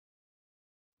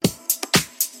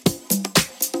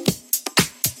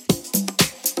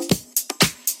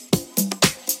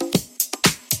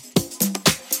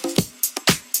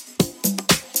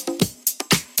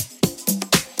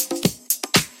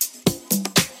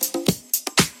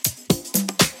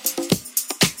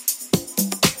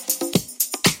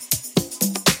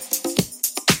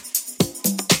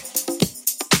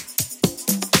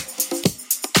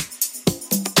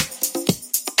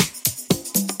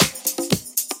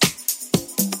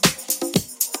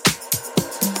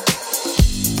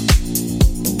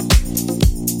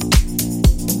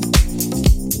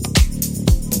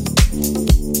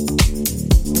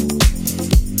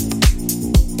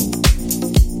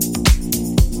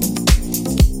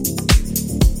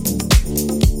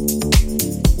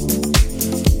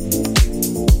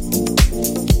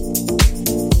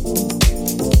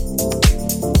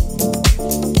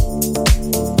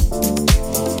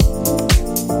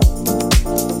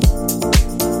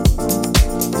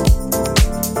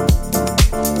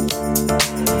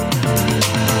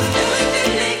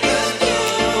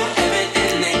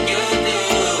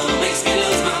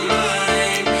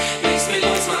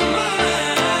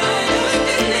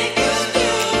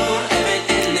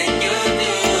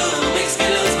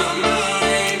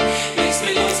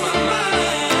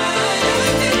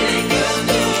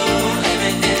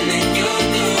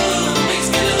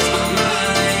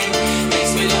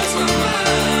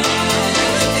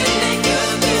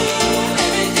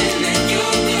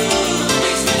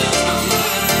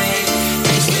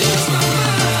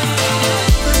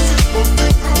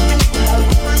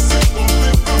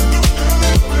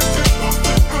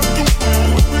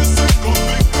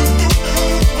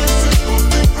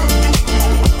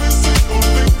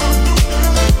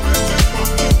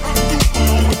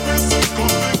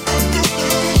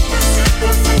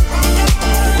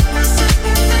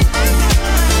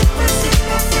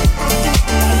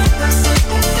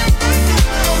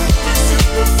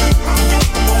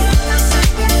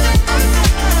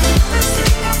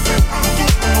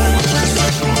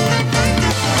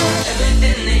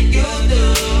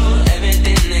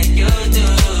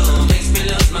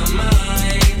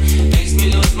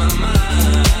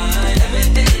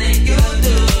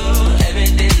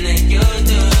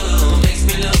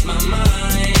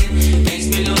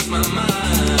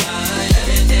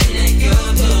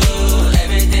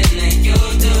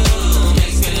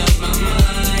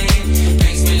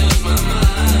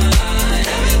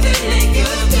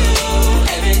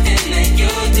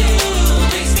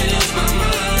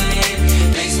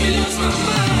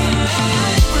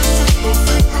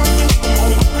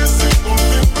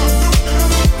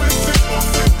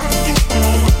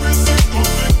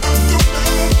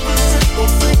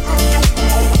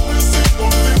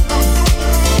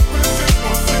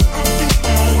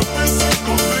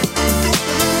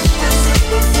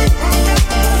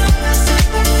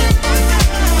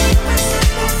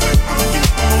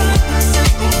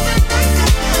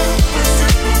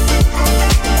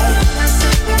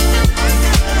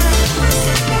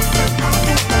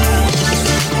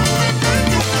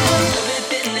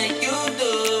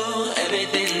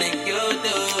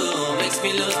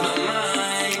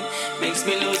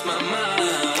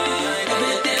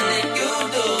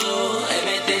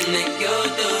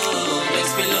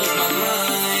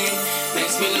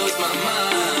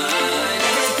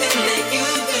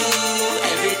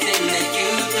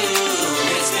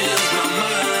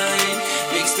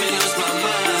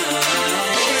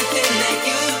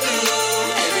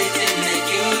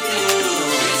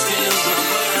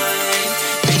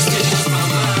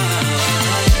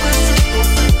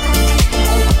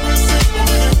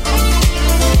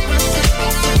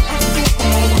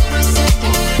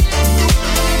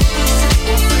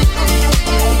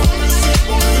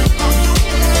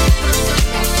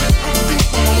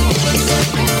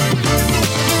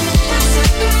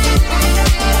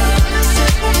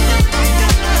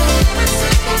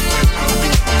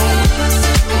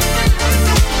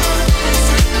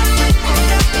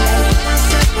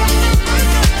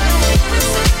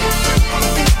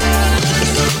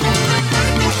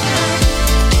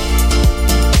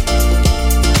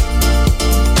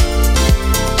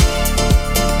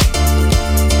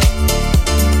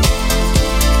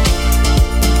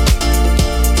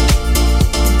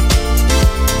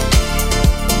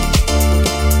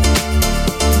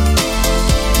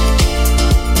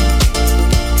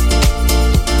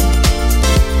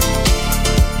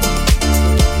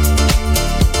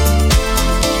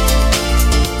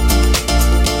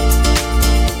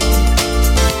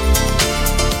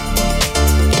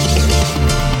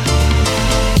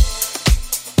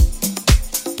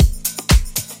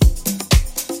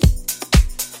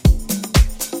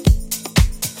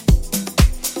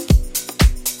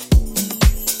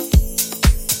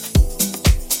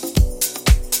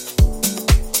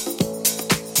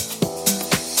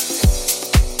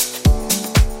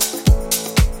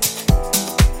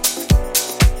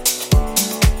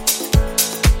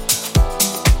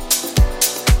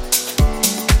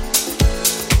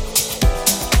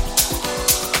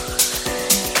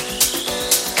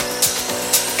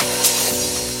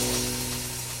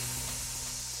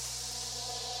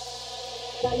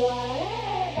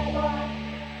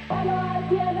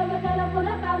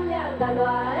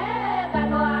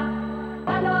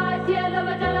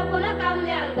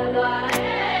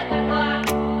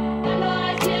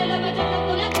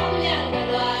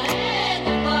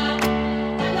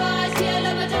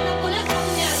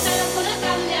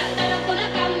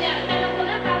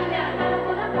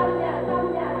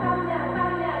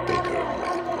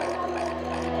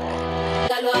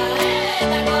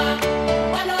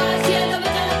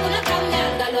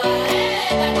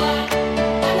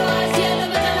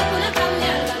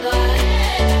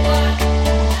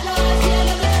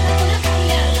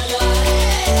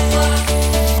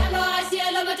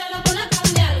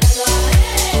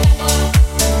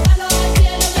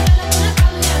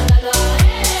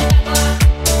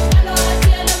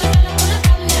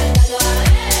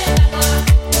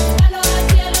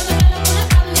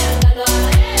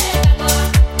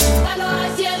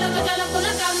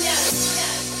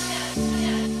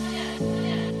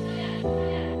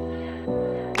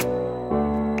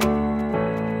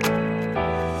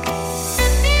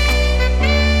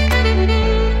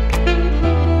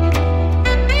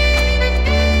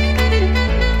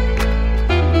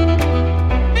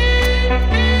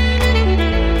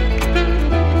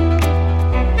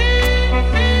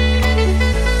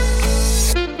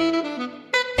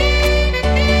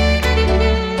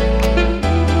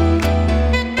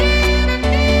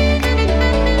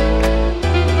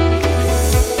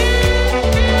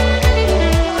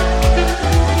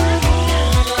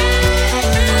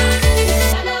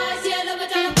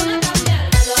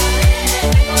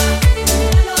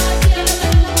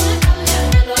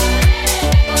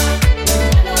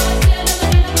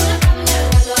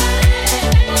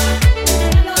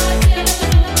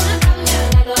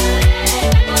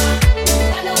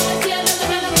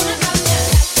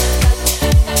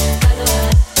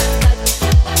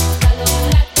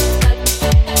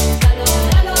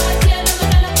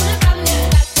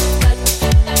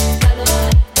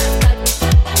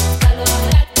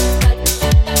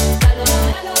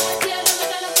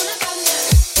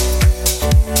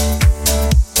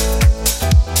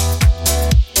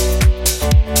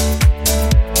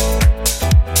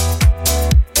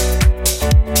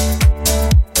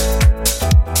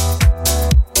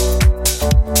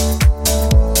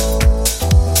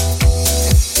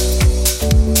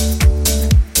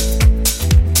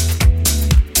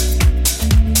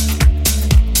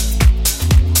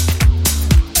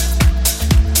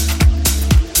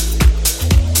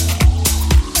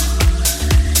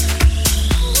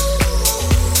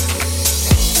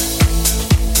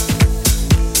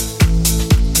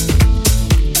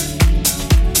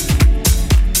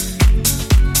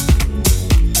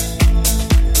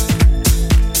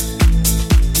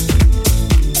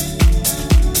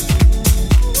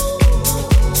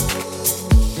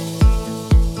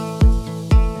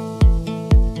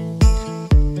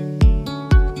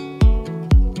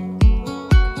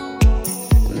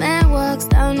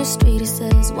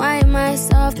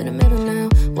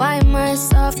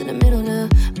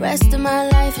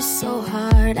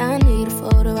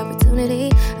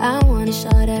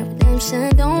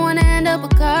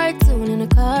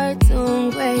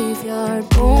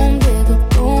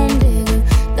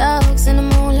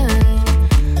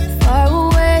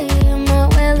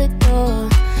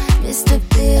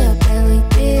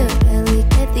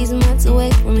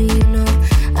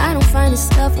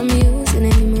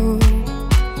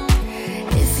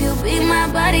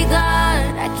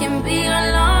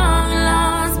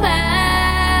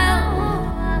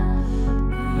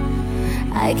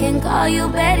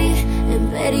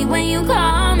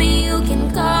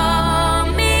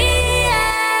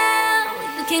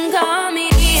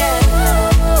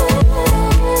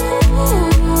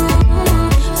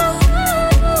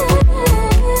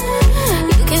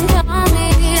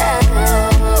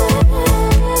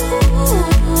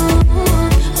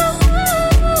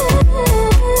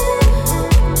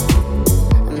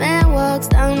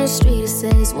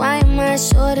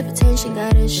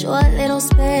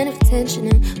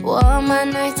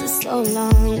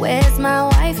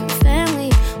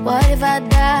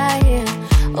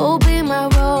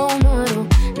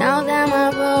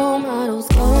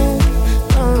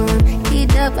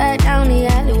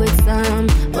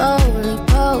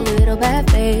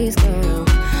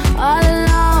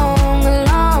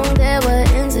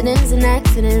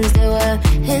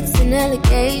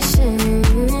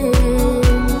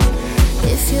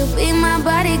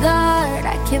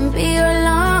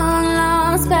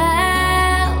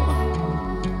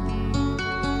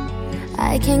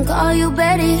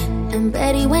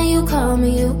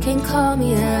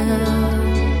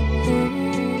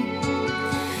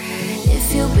If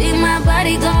If you be my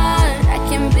bodyguard, I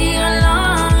can be your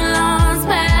long lost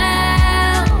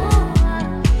pal.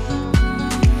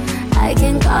 I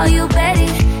can call you Betty,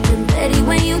 and Betty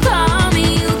when you call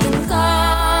me, you can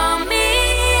call me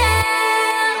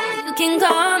out. You can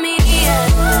call me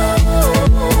out.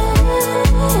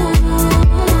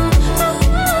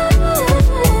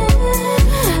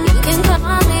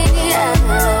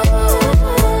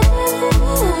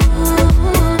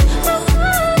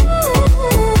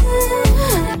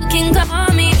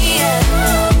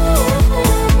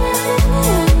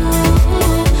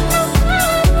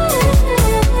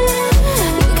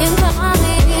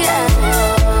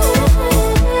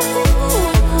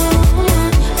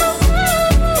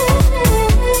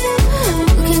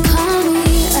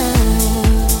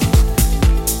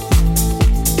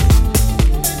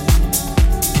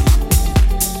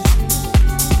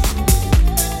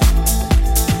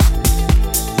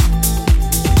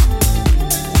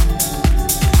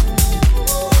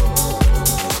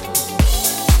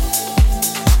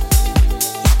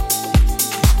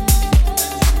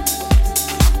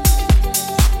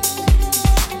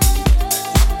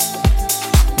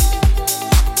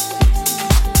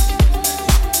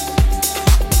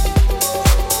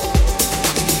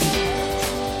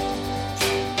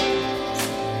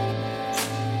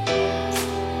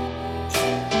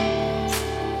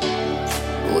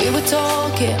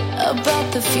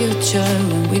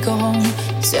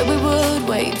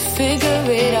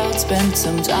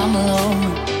 Some time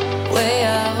alone, way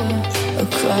out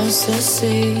across the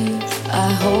sea.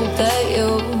 I hope that you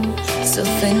still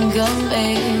think of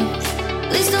me.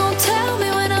 Please don't tell me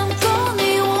when I'm gone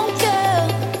that you won't care.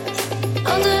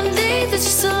 Underneath it's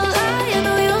just a lie, I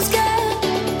know you're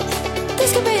scared.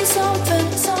 This could be something,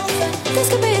 something. This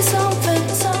could be something,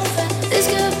 something. This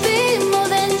could be more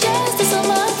than just a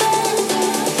summer thing.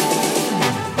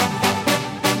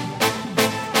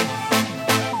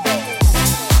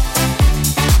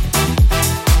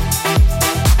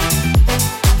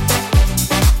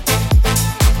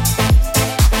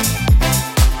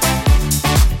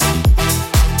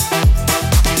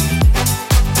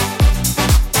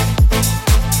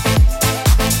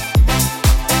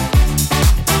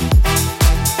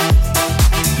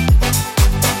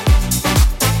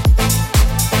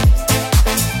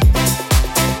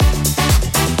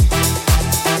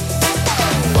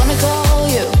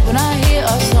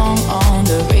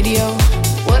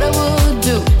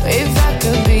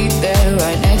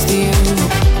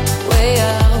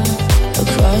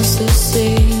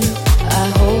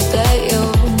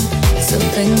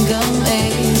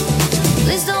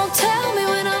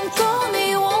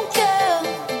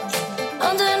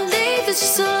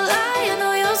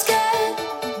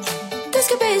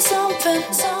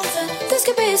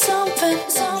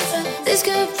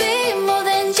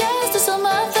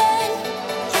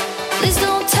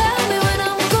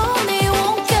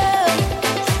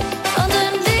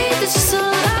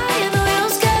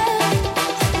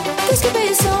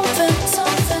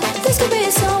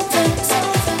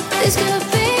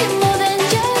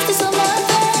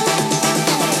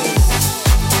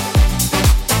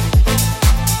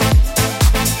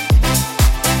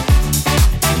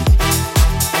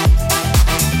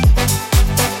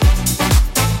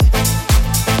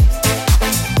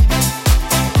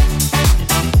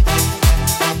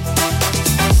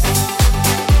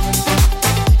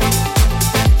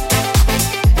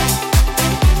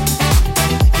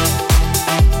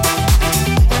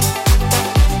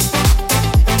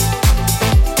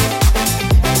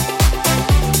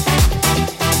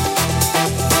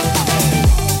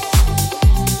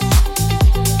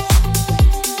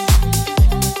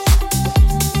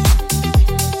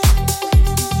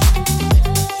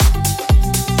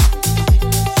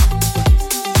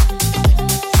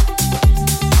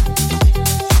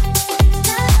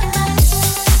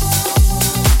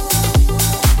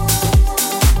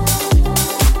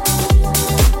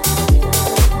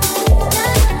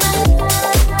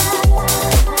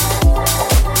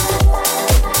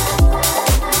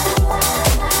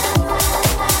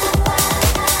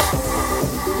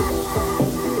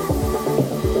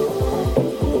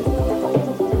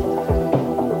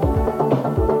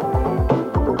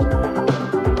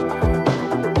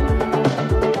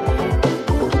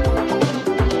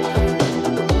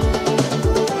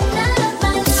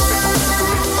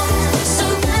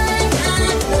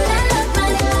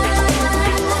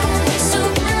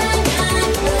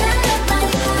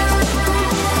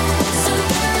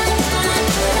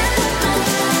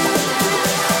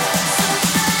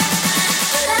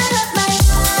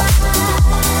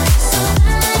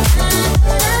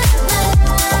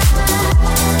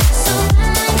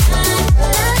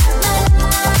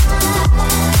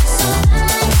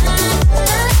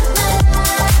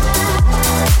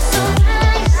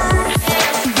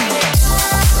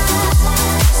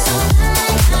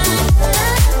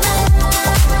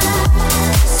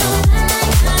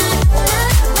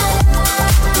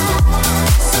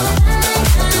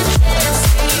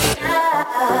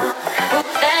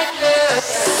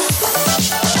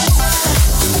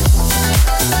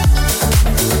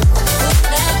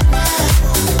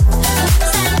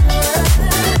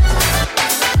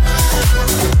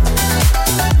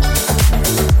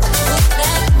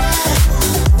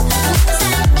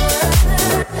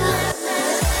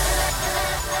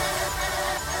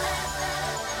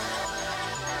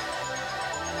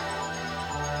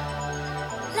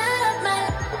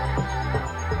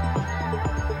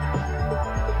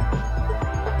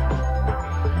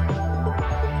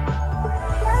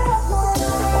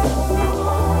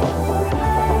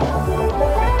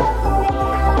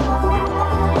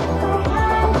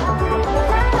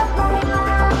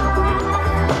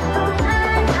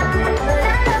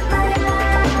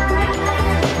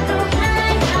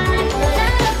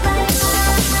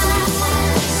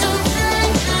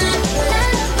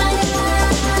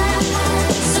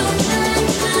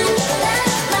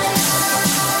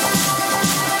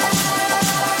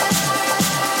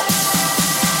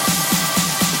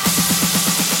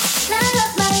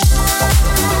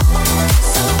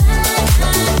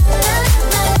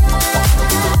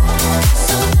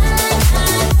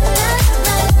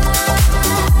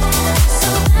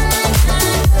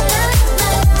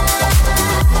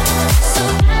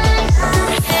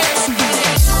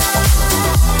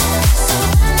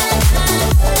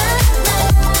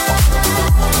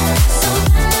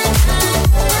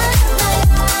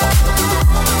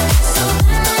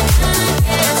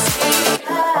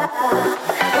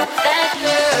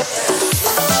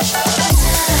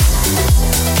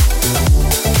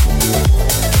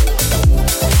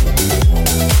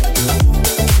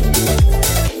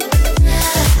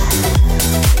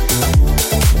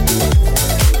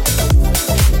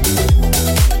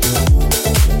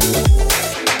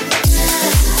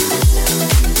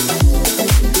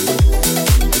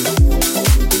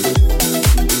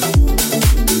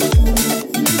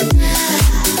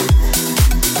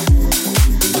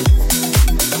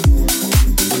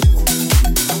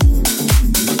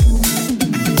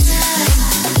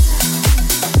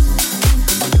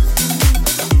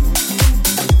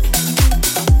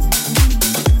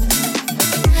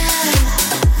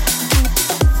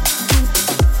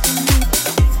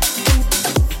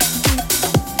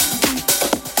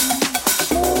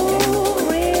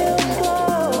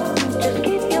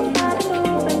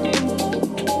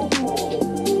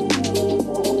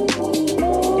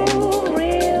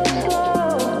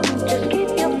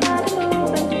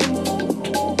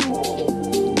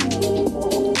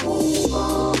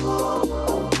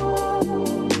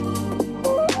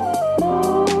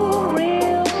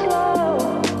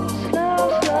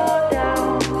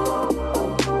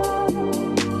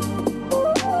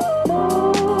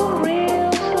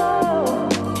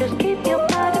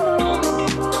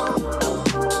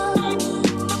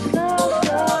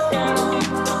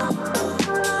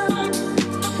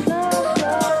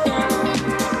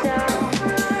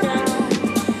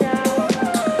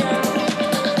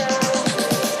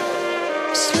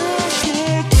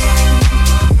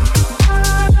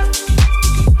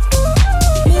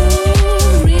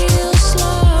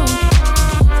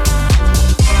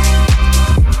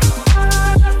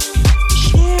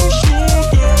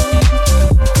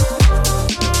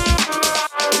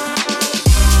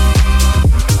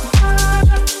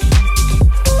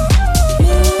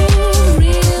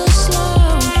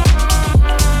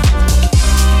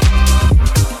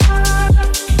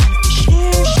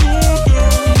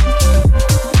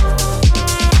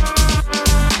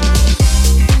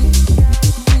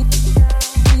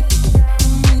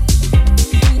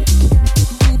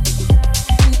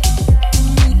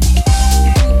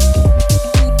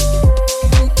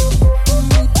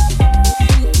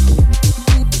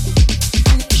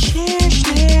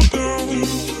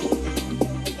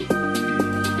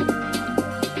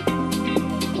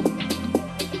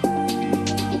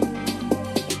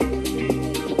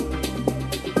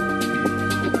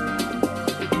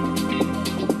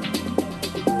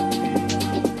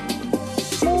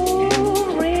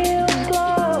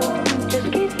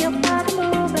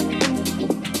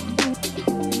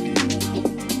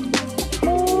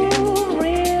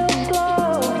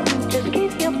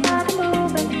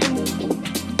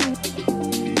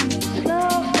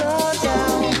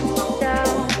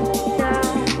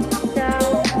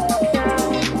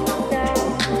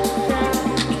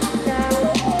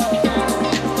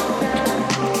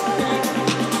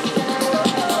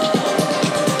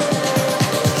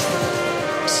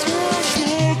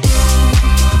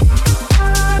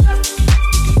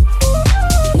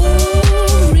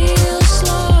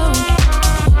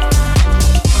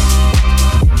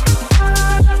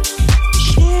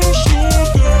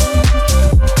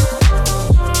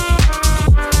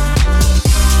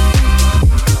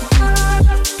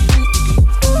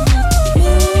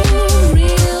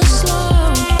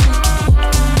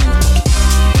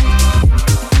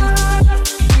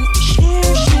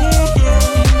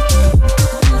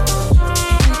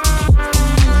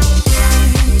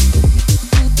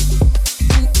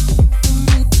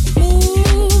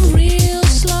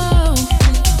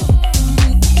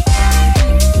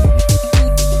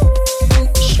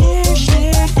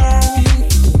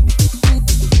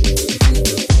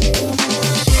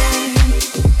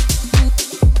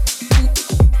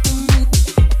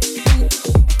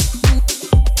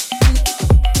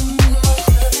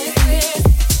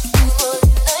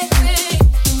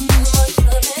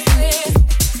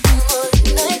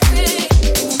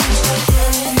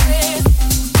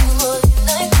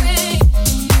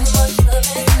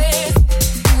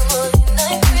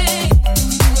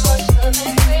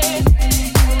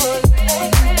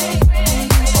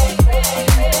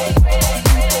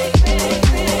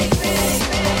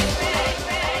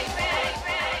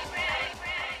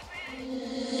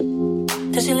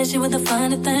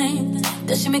 things?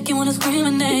 Does she make you wanna scream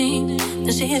her name?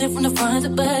 Does she hit it from the front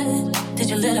to back? Did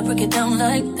you let her break it down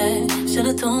like that?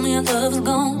 Should've told me our love was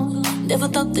gone. Never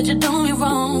thought that you'd do me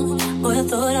wrong. Boy, I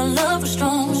thought our love was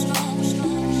strong.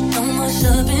 No more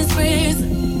shopping sprees,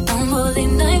 no more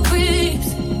late night creeps,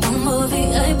 no more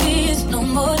VIPs, no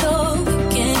more dough.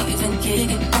 Can't even kick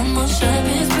it. No more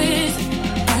shopping sprees,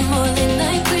 no more late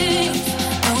night creeps,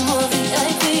 no more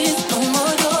VIPs, no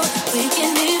more dough. We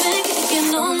can't even kick it.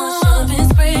 No more shopping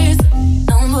sprees,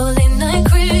 no more late night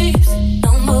creeps,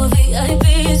 no more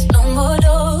VIPs, no more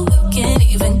dough. We can't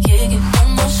even kick it. No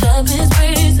more shopping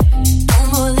sprees, no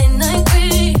more late night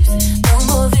creeps, no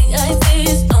more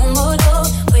VIPs, no more dough.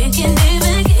 We can't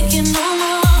even kick it no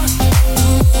more.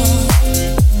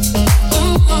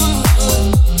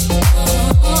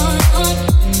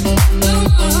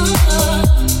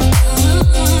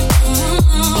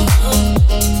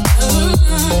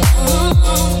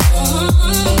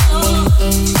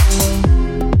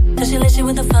 Does she let you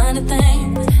with the finer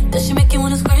things? Does she make you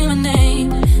wanna scream her name?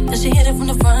 Does she hit it from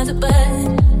the front to back?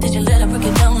 Did you let her break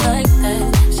it down like that?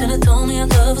 Should've told me our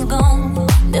love was gone.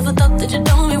 Never thought that you'd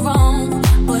do me wrong.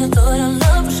 Boy, I thought our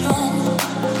love was strong.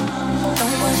 No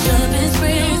more shopping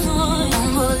sprees, no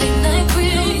more late night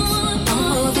creeps, no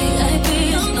more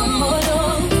VIPs, no more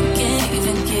dough. Can't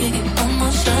even kick it. No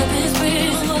more shopping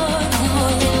sprees, no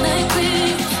more late night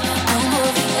creeps, no more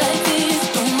VIPs,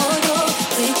 no more dough.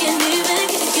 We can't even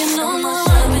kick it. No more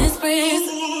shopping sprees,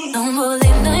 no more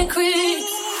late night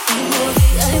creeps, no more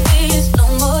VIPs, no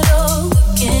more dough.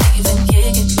 Can't even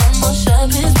kick it. No more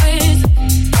shopping sprees,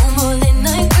 no more late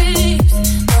night creeps,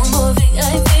 no more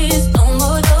VIPs, no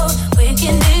more dough. We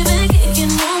can't even kick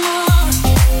it no more.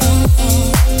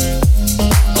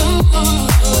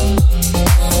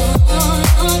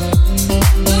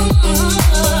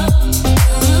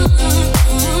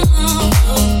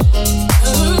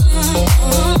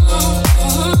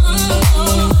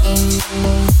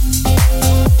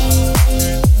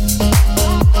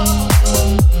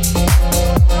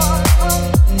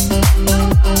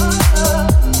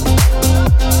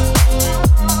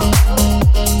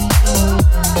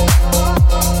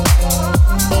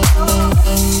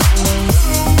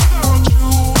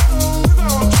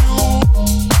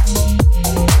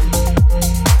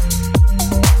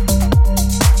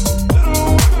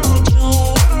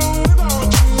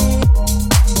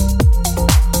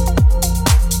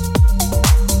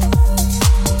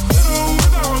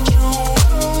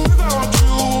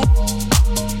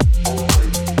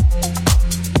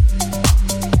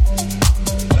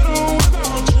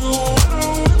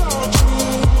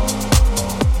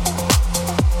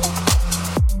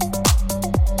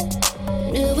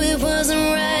 Knew it wasn't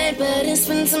right, but it's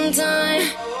been some time.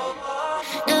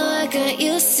 Now I got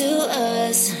used to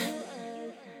us.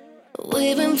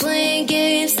 We've been playing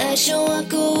games that should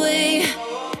walk away.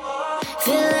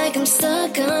 Feel like I'm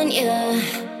stuck on ya.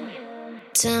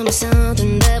 Tell me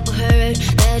something that will hurt.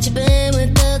 That you've been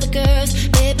with other girls.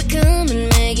 Baby, come and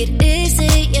make it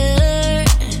easier.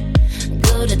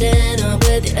 Go to dinner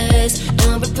with your ex.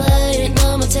 Don't reply to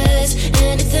no more texts.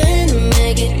 Anything to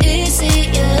make it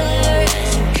easier.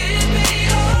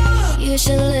 You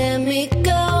should let me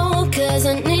go, 'cause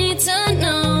I need to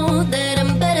know that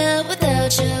I'm better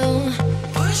without you.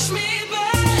 Push me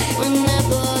back when I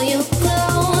pull you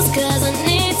close, 'cause I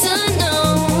need to know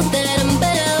that I'm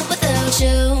better without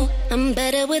you. I'm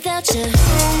better without you.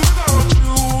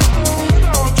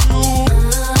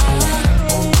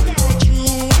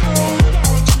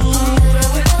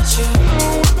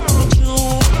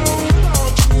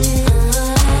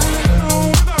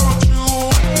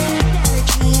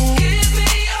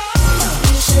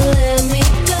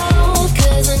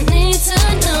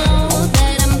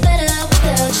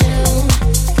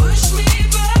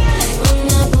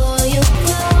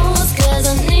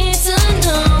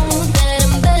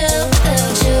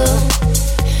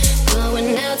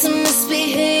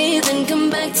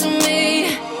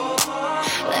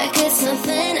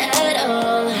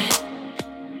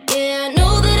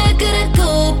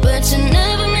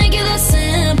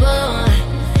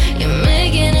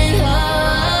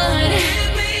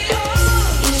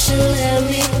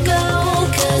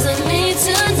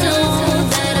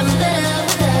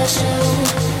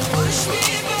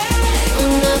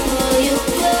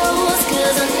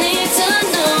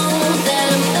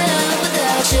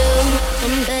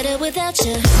 Without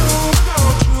you.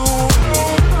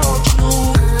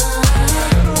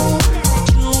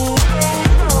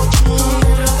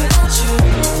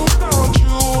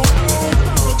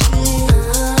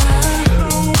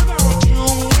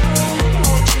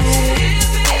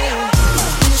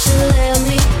 You should let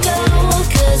me go,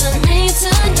 'cause I need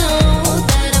to know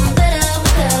that I'm better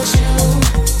without you.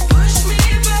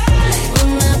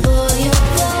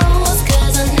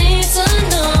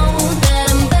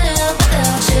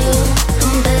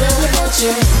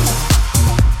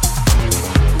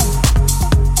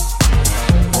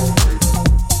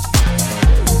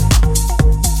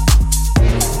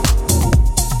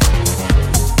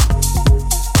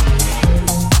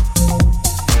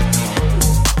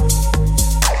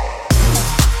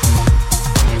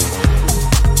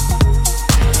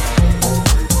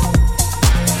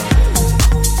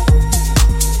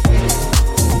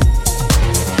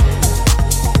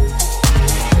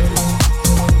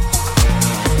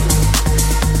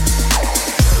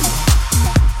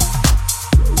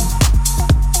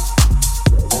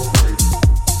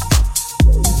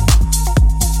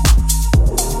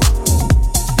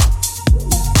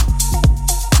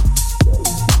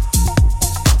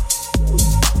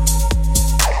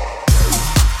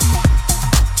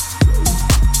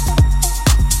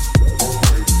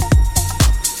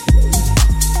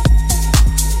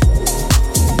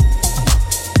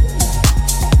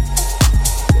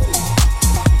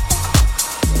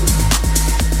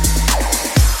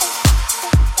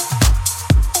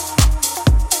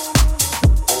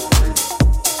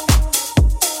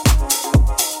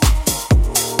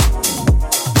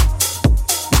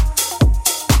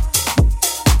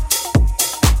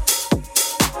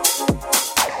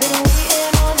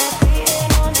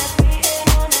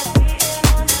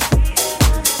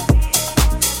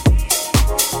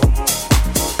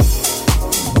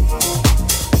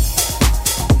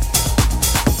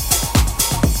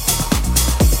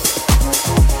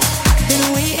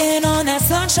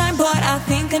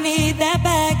 need that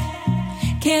back.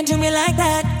 Can't do me like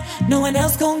that. No one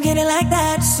else gon' get it like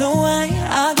that. So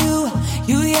I'll do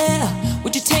you, yeah.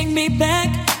 Would you take me back?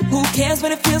 Who cares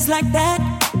when it feels like that?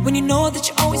 When you know that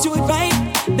you always do it right.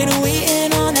 Been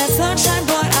waiting on that sunshine,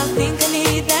 but I think I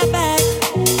need that back.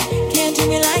 Can't do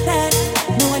me like that.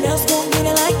 No one else gon' get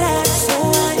it like that. So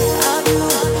I'll do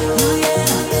you, yeah.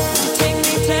 Would you take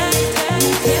me back?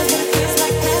 Who cares when it feels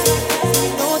like that? When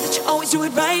you know that you always do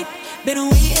it right. Been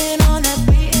waiting on that.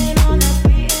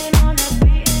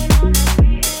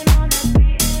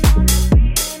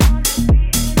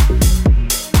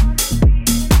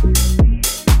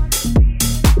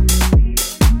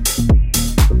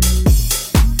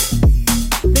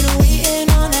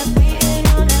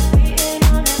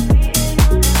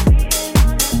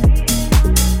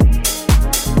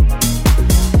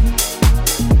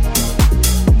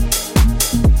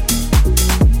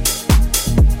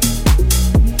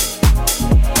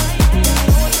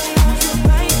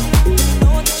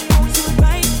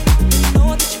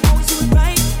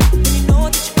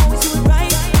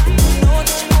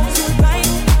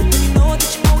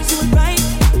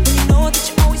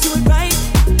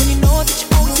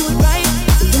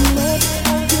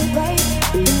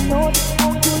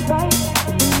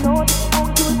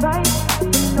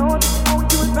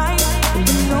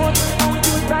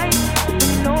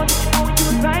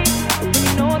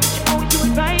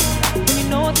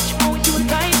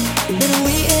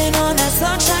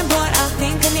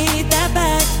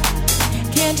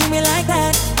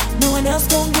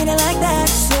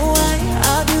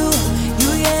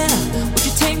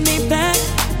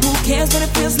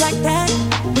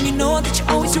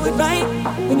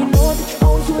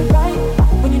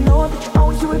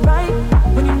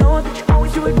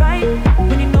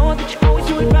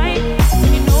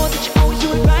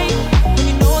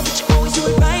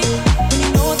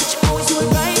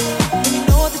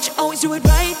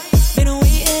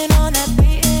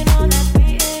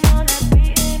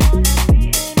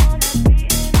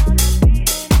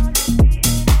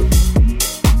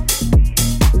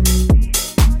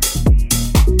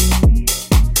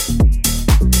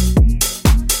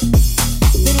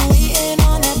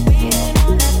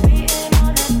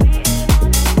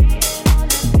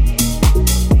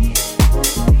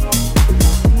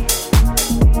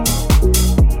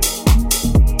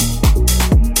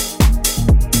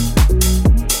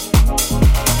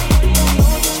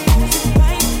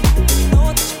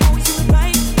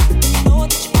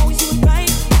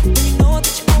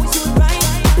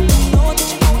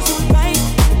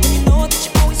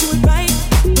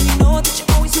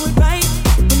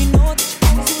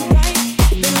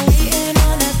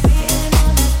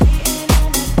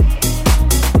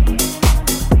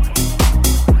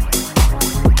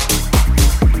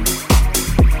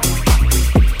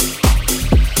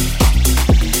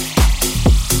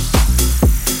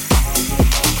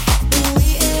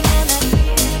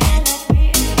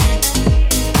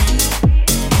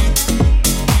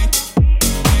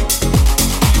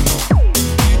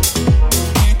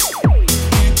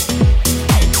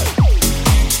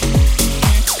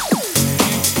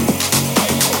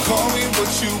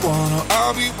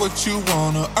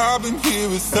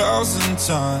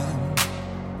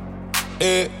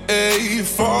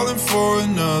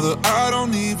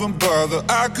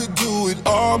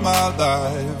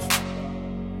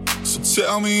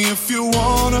 Tell me if you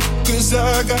wanna, cause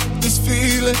I got this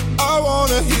feeling. I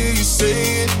wanna hear you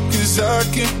say it, cause I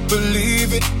can't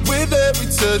believe it. With every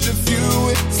touch of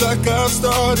you, it's like I've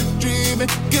started dreaming.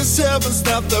 Guess heaven's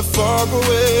not that far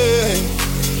away.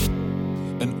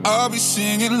 And I'll be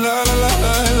singing la la la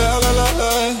la la la la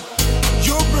la.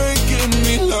 You're breaking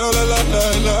me la la la la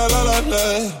la la la la.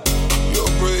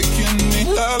 You're breaking me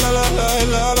la la la la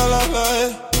la la la la.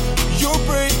 You're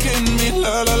breaking me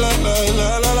la la la la la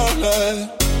la la la.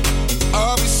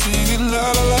 I'll be singing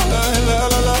la la la la la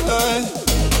la la la.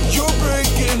 You're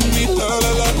breaking me la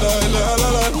la la la la la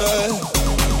la la.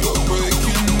 You're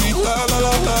breaking me la la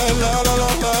la la la la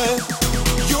la la.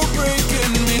 You're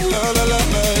breaking me la la la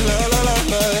la la la la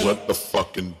la. Let the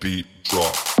fucking beat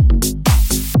drop.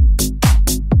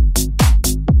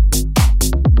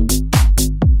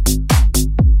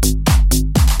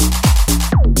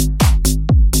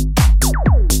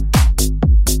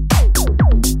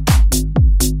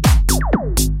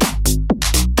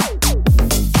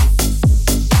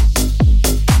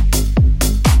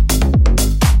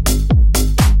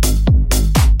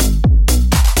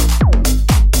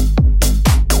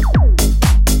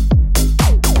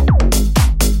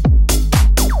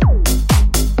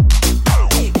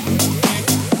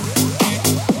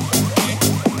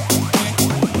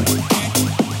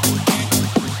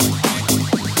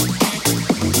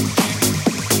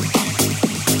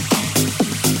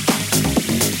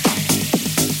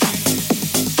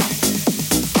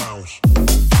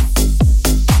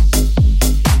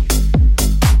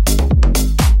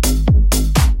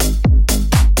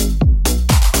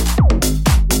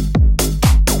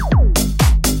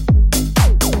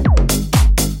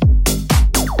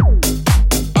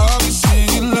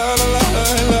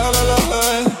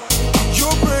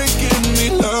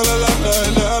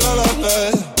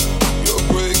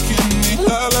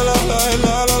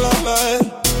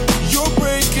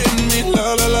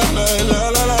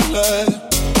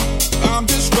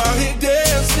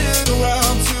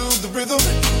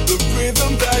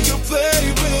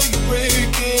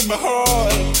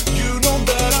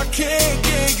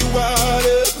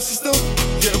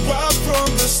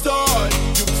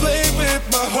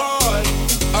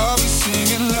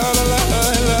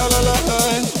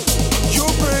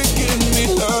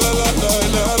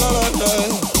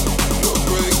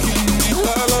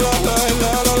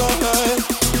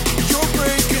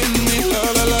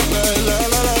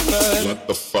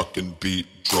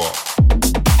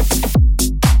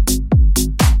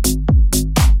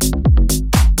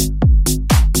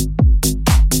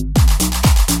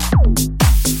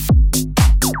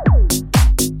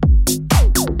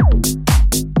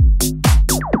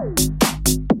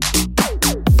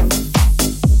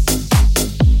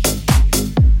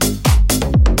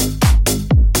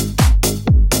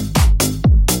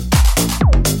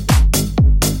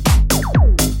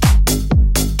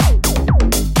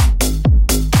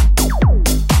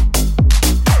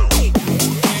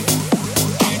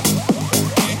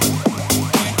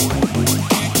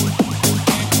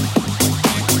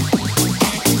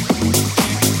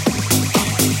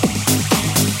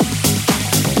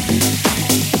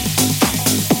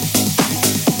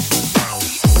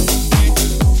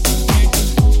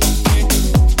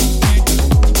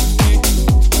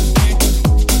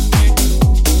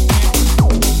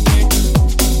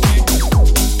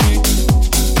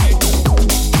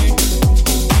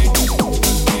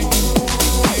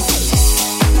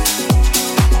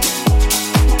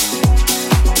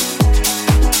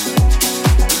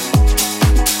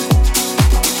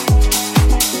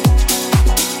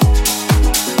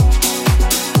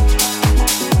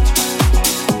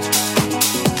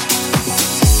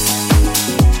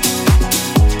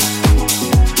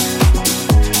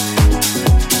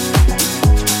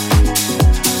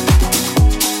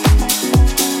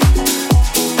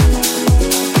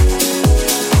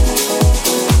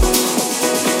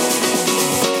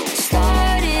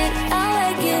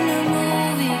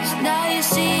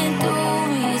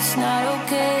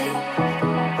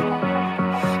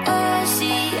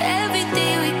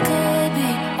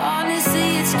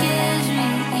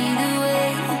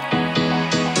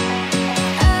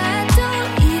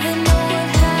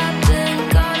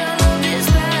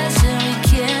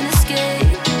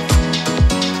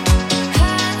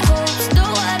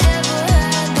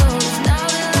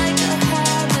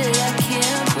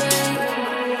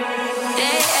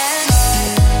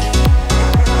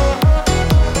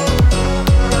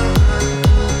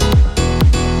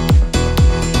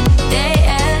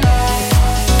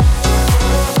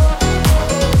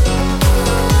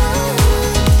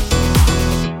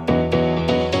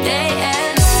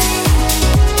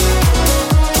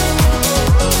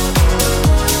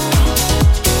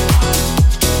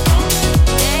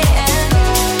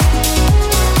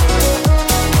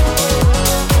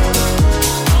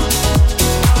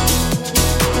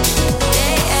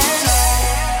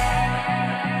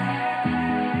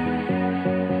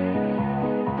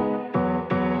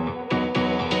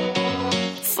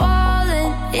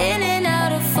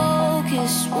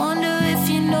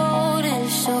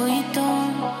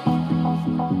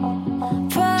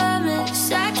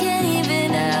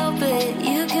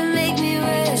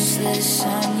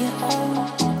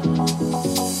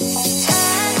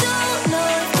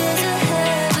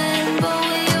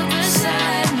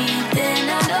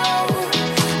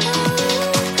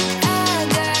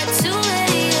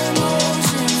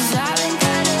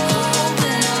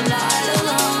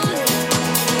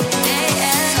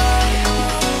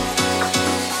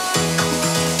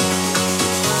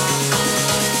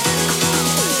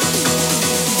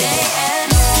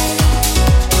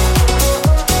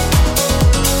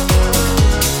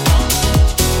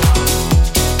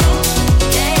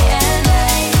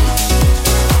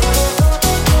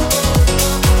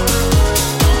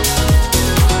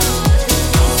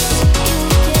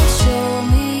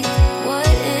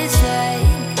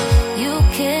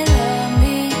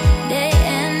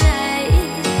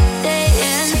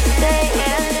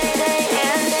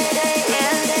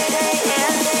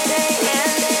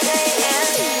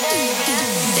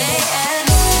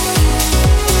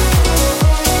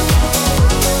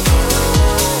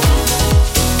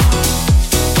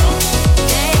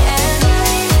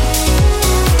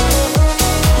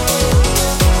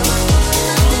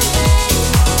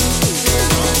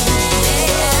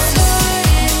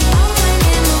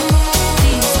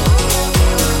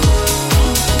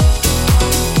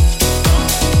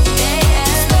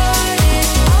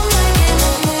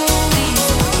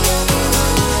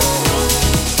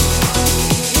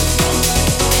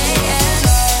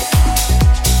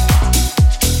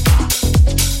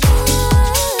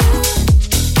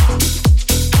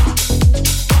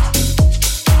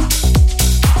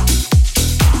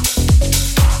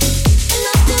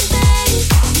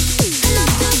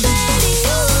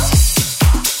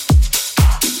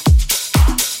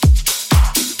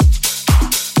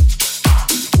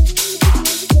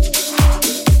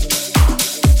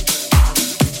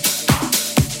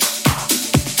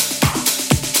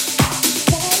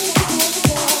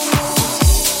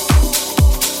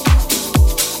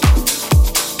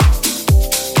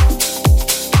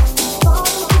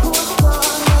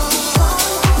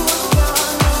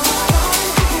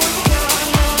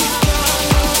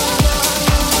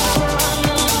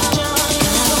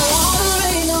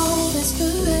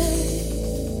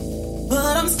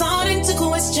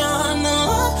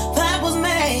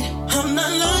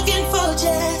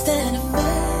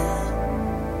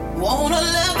 Want a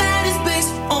love that is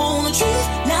based on the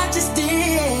truth, not just it.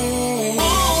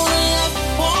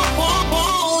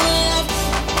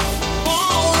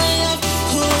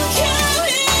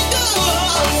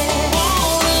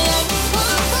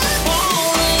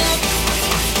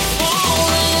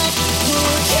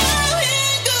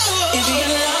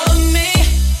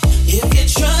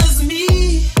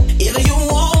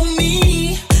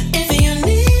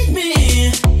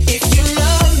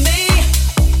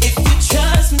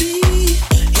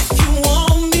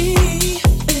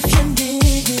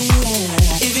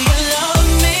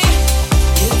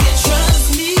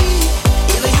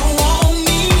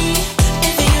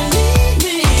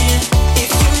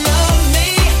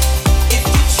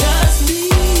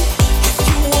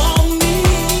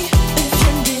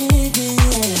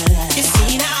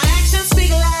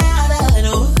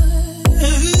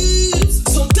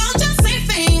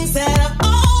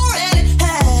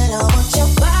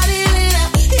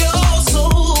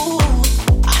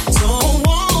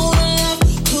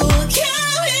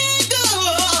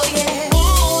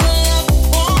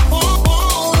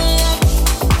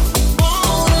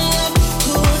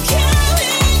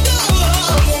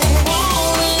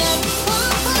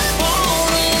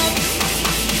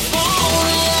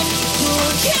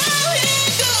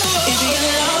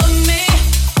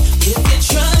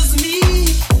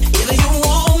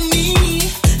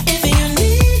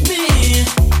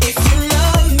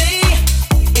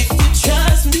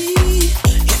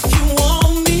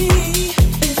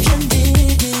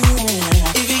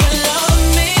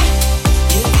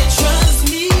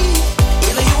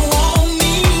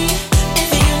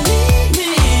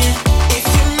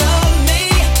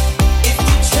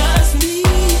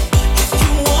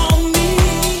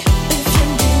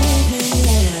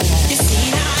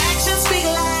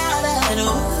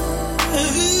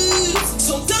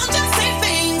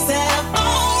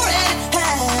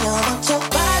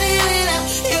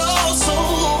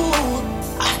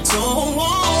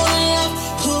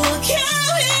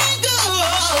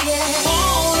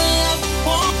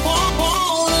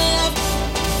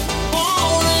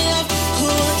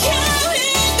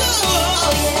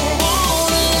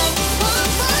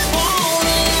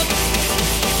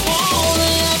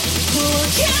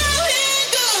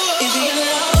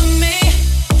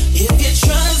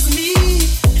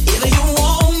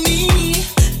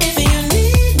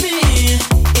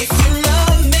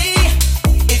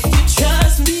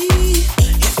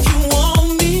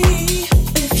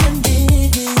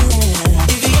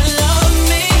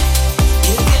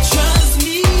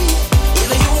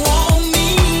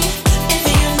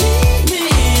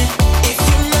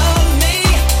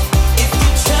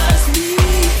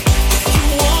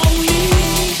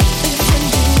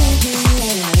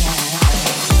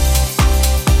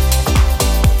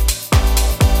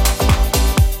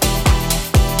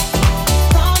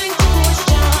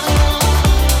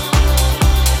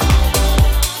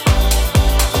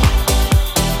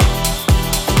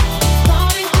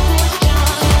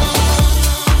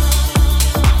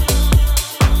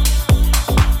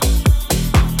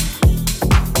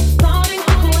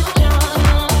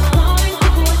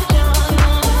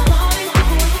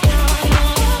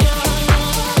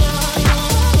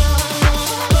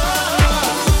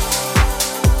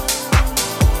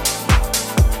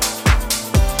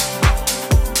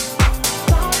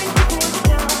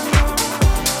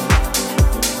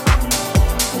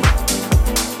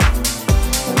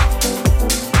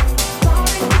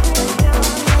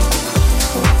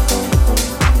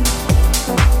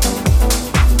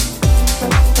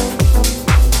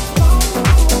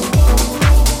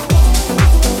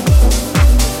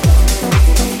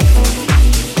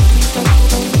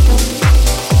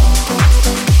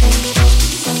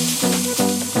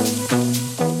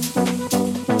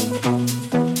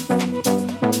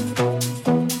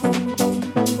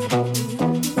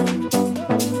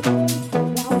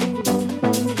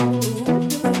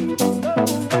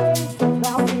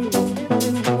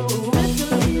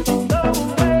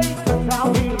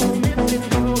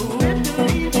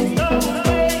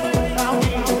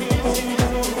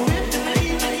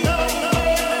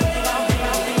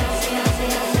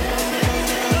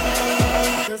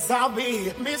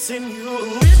 missing you.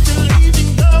 If you're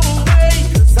leaving, go away,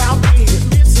 'cause I'll be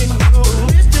missing you.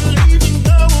 If you're leaving,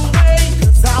 go away,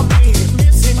 'cause I'll be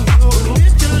missing you.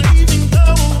 If you're leaving, go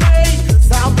away,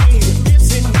 'cause I'll be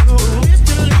missing you. If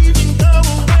you're leaving, go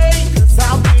away, 'cause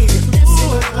I'll be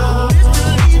missing you. If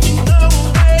you're leaving, go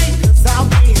away, 'cause I'll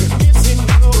be missing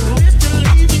you. If you're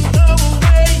leaving, go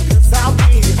away, 'cause I'll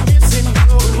be missing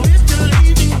you. If you're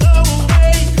leaving, go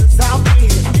away, 'cause I'll be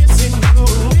missing you.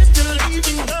 If you're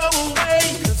leaving, go away,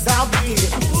 'cause I'll be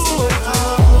missing you.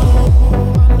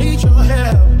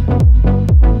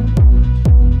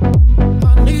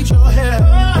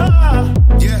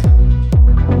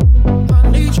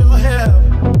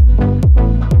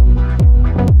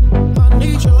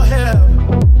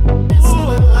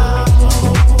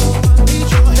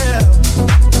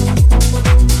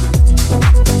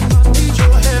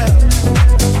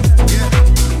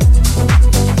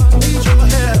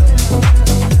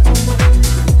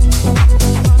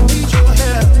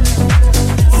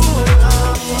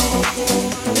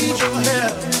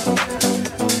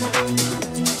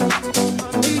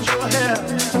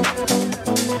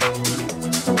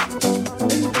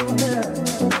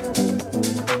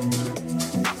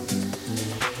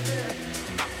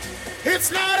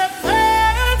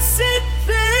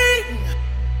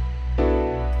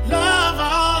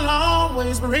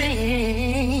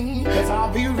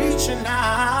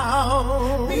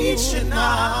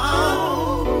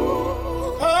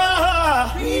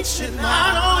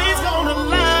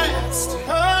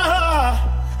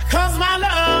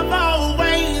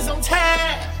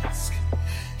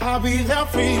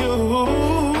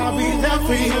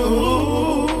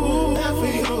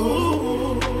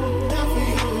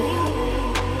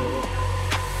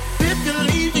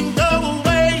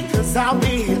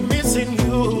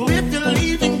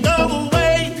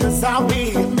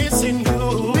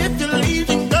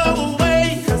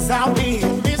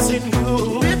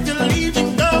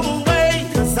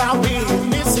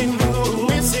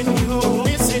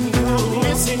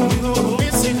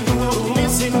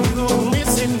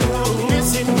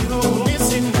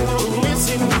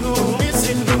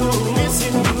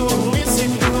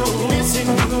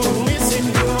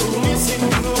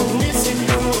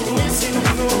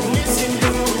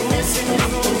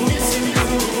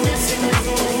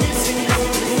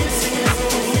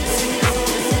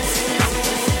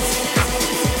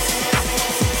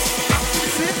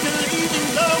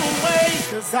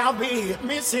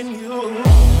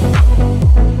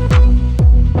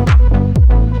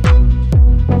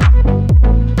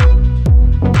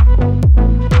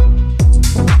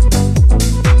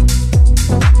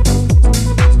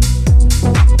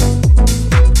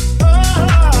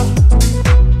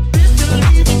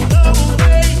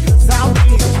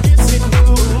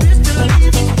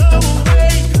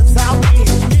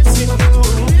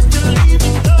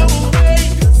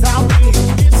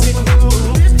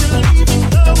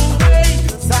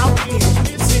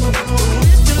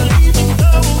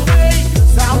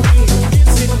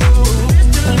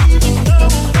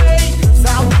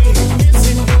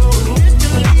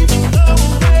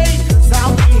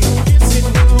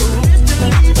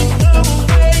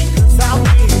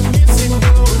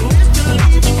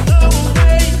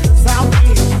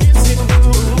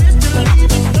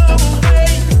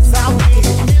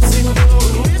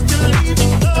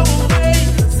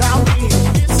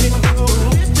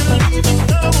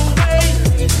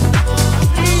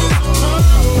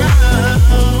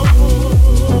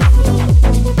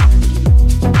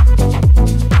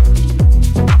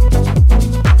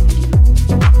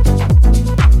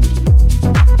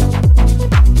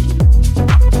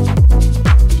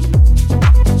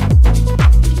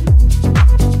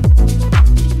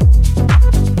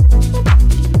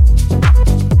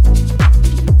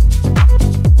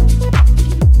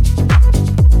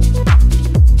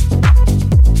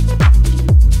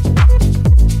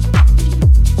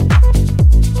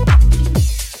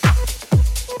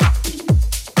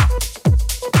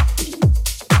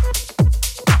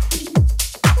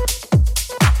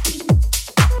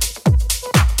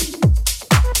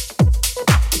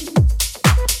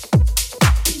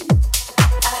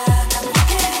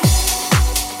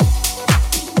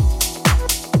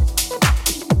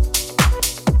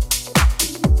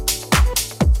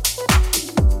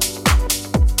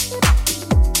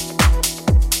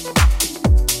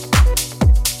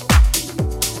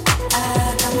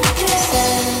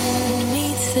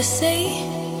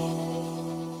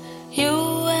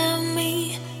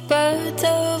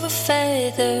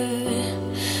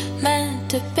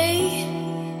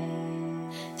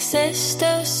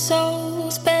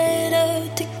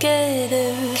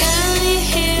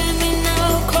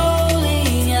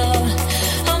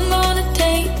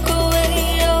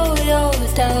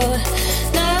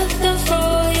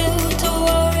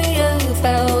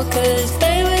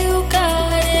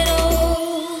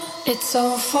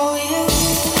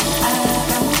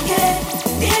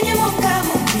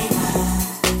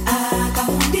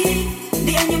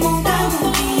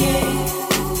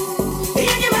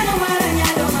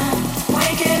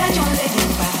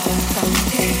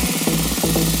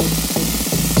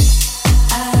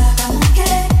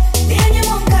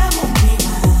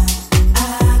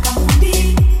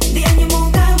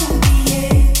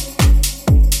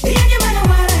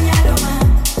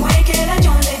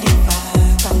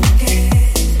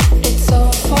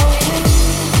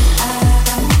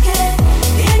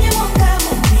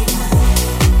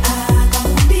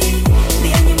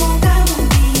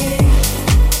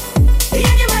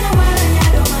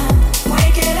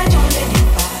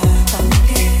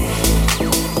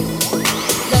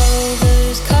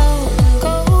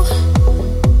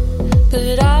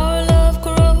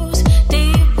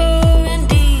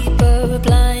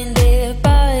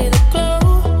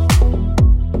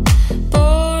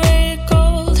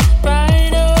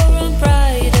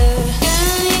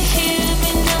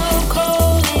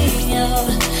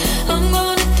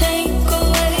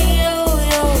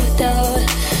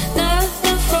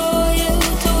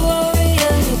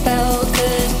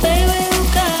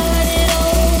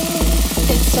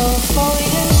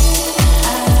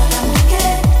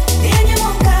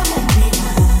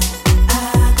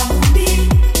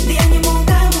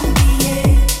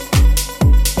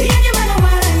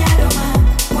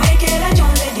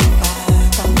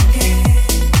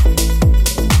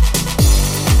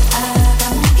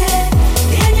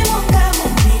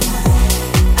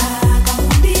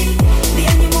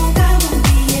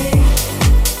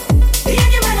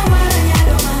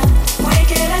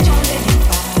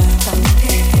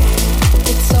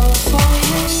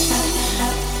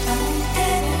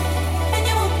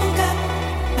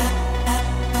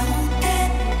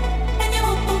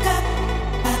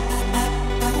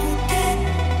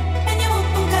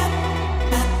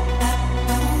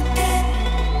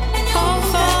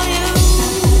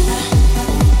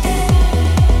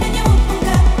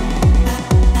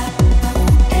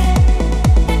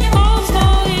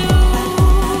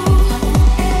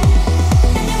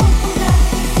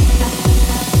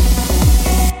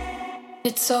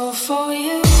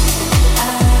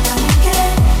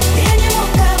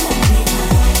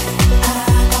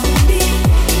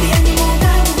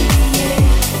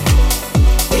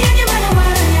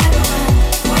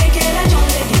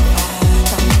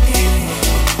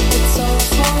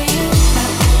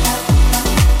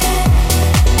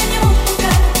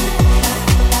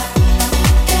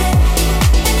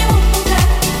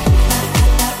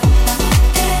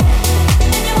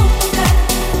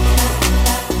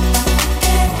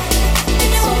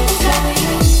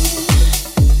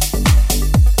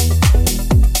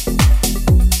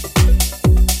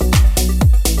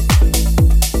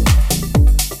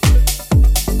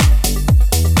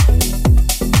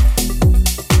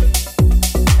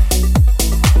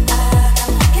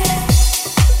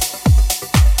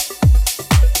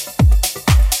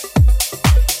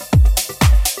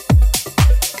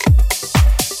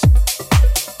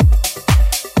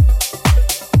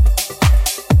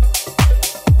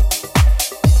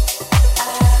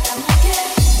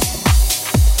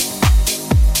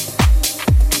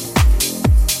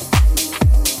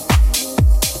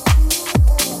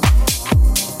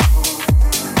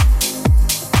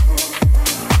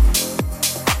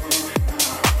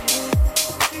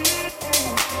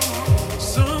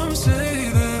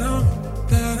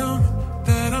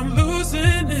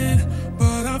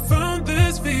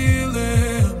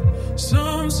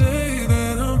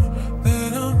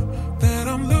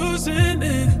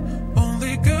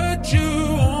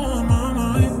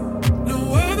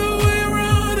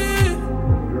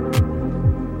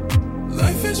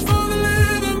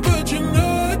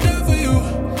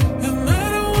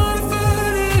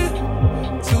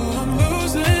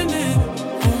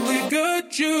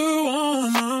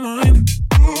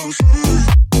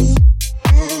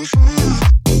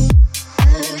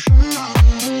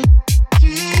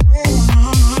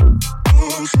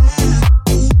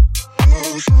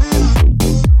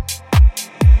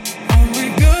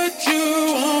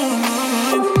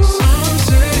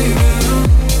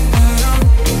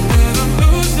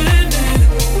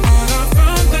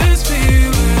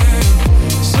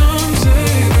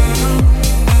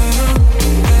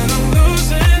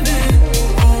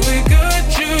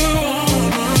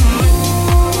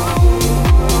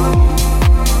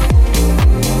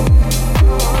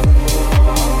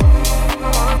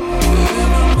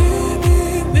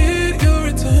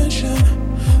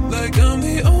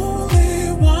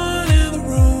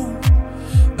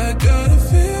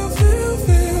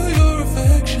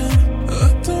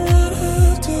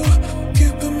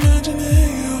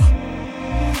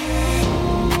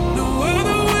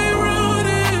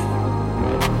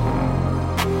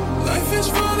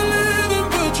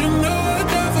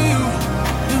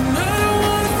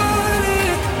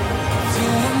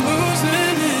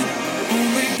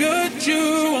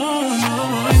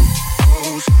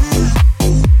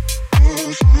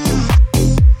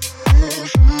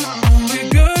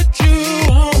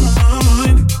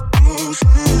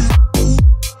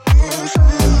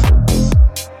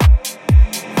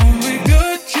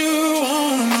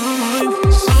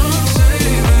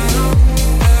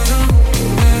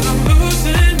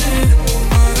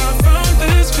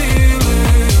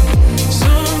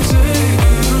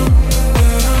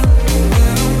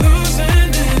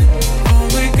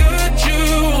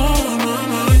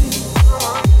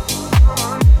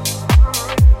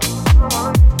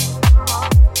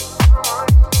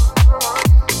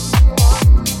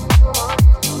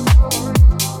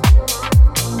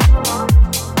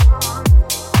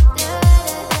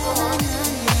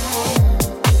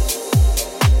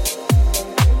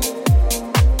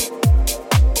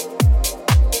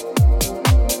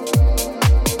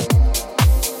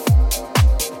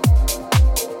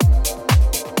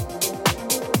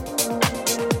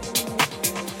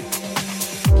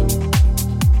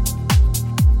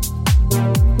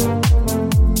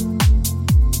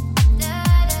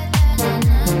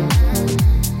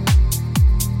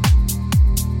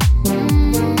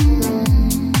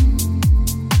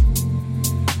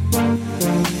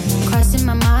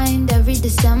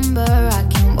 I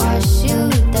can wash you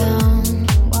down.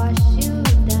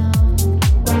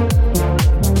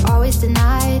 Always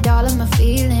denied all of my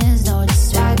feelings, no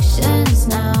distractions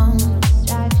now.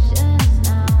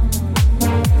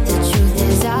 The truth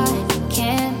is I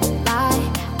can't lie.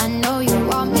 I know you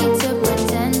want me to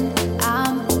pretend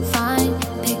I'm fine.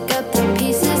 Pick up the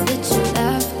pieces that you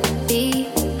left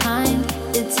behind,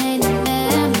 detaining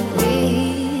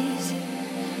memories.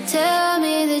 Tell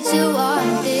me that you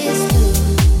want this too.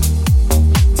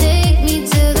 Take me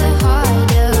to the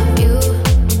heart of you.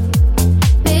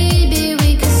 Maybe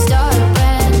we could start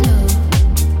brand new.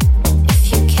 If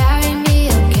you carry me,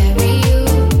 I'll carry you.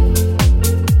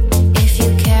 If you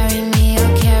carry me,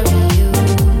 I'll carry you.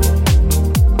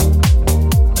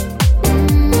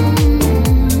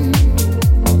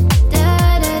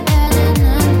 Da da da da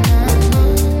na na.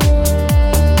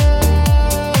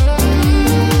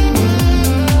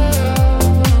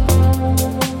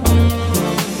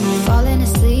 Falling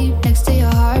asleep next to your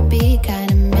heartbeat,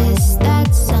 kinda miss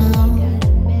that sound.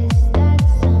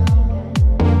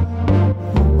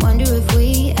 Wonder if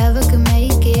we ever could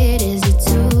make it. Is it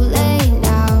too late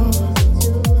now?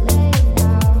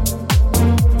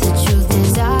 The truth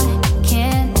is I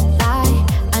can't lie.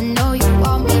 I know you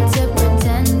want me to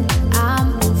pretend I'm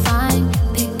fine.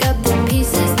 Pick up the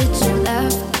pieces that you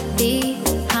left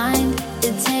behind,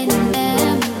 detaining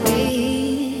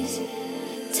memories.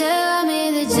 Tell me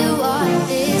that you want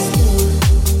this too.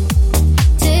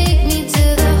 Take me to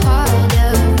the heart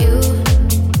of you.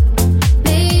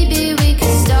 Maybe we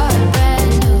could start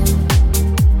brand new.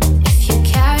 If you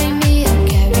carry me, I'll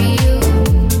carry you.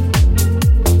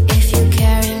 If you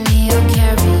carry me, I'll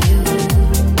carry you.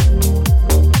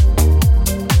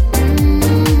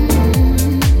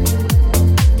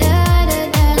 Da da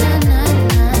da da na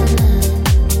na na.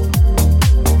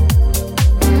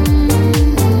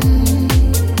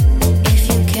 If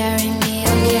you carry me,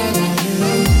 I'll carry you.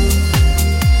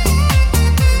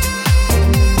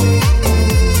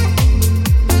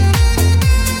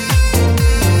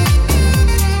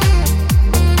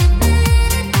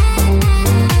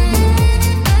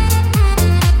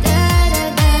 Da da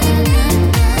da da na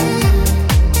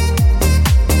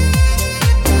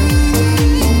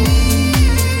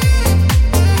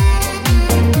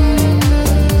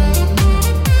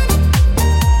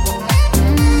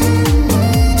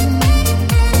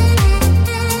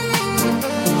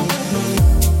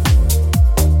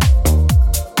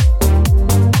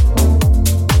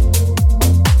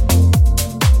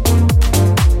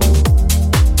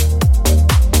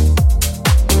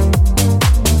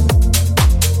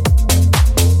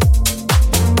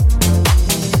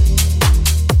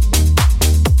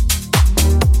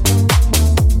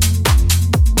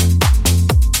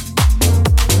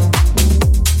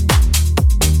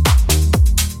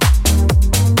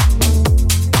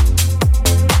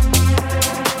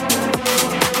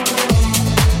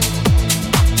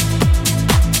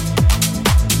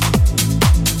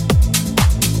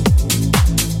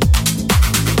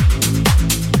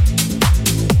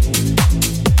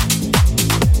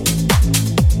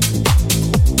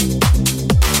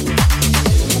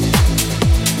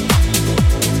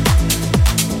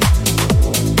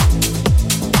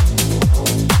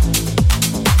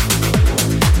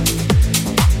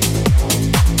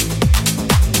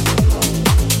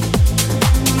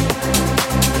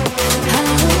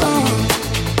How long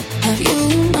have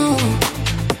you known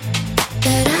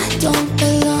that I don't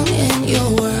belong in your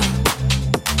world?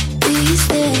 These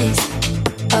days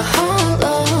are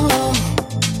hollow,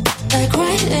 like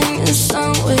writing a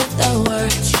song without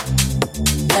words.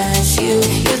 As you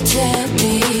tear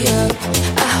me up,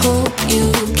 I hope you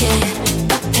get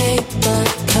a paper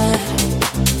cut.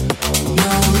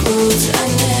 No moves, I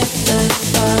never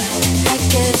thought I'd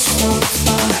get so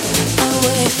far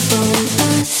away from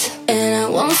us. And I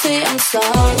won't say I'm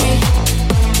sorry.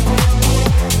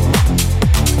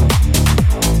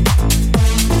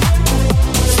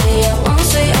 Say I won't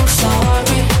say I'm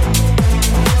sorry.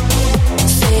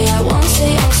 Say I won't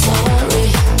say I'm sorry.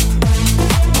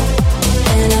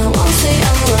 And I won't say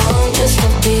I'm wrong just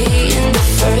for being the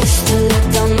first to let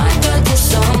down my guard to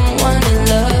someone in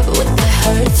love with the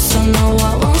hurt. So no,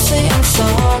 I won't say I'm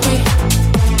sorry.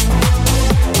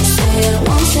 Say I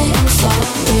won't say I'm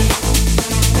sorry.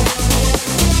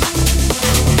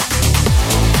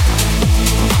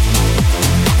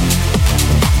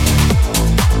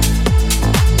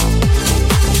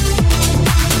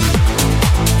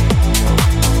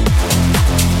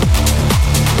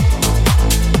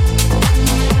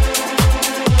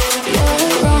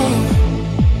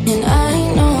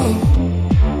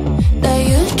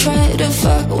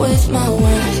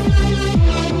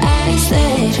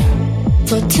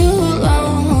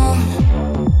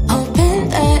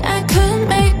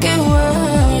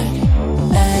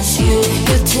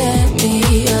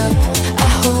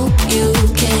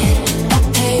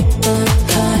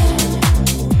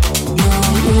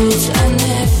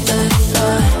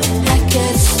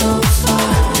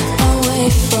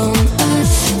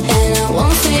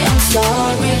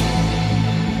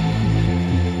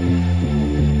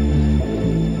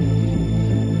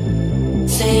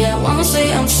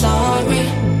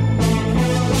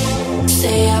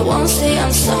 Say I won't say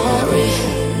I'm sorry,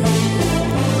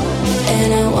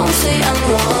 and I won't say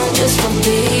I'm wrong just for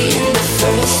being the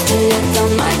first to let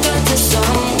down my guard to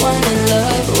someone in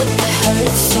love with the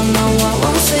hurt. So no, I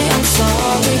won't say I'm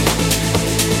sorry.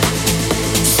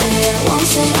 Say I won't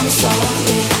say I'm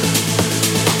sorry.